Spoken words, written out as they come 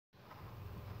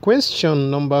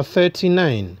Question number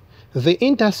 39. The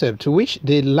intercept which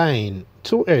the line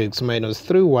 2x minus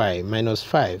 3y minus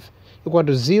 5 equal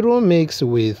to 0 makes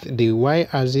with the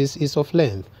y-axis is of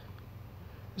length.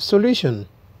 Solution.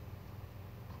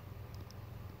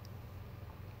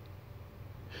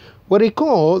 We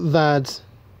recall that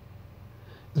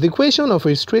the equation of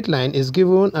a straight line is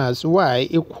given as y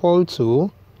equal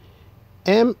to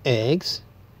mx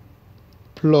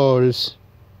plus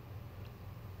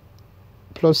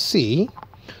c,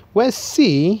 where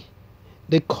c,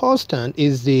 the constant,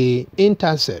 is the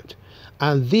intercept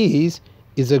and this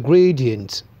is a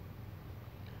gradient.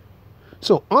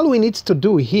 So all we need to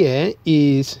do here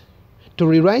is to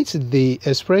rewrite the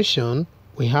expression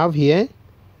we have here,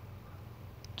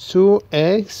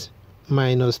 2x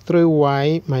minus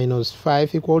 3y minus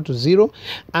 5 equal to 0,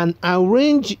 and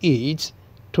arrange it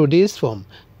to this form.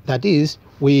 That is,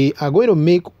 we are going to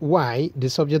make y the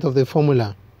subject of the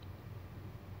formula.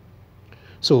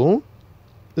 So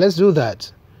let's do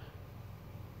that.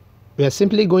 We are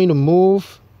simply going to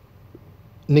move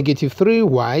negative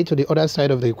 3y to the other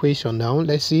side of the equation. Now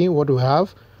let's see what we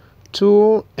have.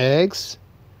 2x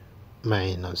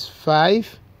minus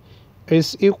 5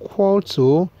 is equal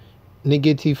to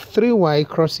negative 3y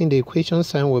crossing the equation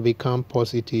sign will become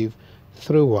positive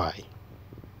 3y.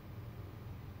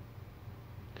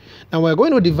 Now we're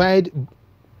going to divide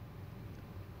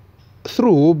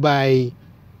through by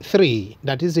 3,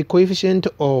 that is the coefficient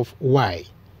of y.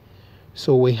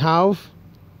 So we have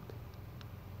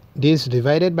this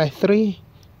divided by 3,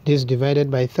 this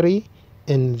divided by 3,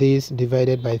 and this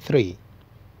divided by 3.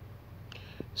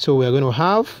 So we are going to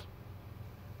have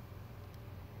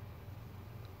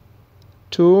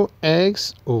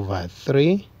 2x over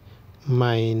 3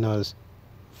 minus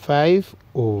 5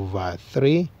 over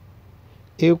 3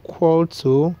 equal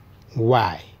to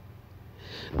y.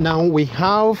 Now we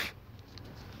have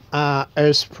our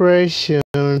expression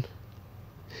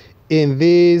in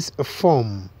this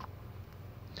form.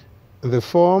 The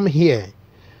form here,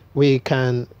 you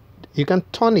can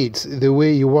turn it the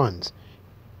way you want.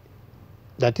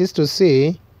 That is to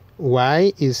say,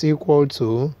 y is equal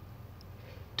to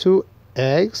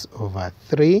 2x over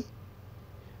 3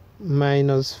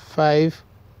 minus 5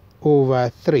 over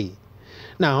 3.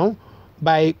 Now,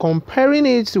 by comparing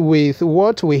it with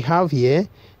what we have here,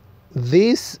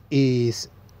 this is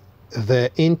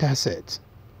the intercept.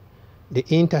 The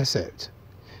intercept.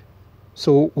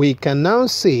 So we can now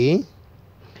say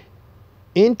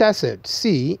intercept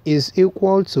C is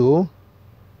equal to,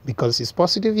 because it's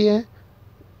positive here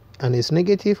and it's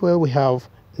negative where we have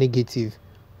negative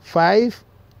 5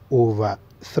 over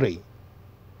 3.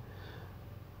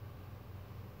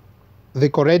 The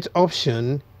correct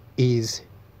option is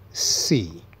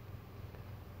C.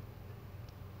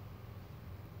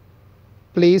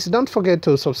 Please don't forget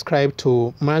to subscribe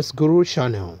to MathsGuru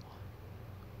channel.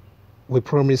 We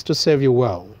promise to serve you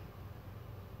well.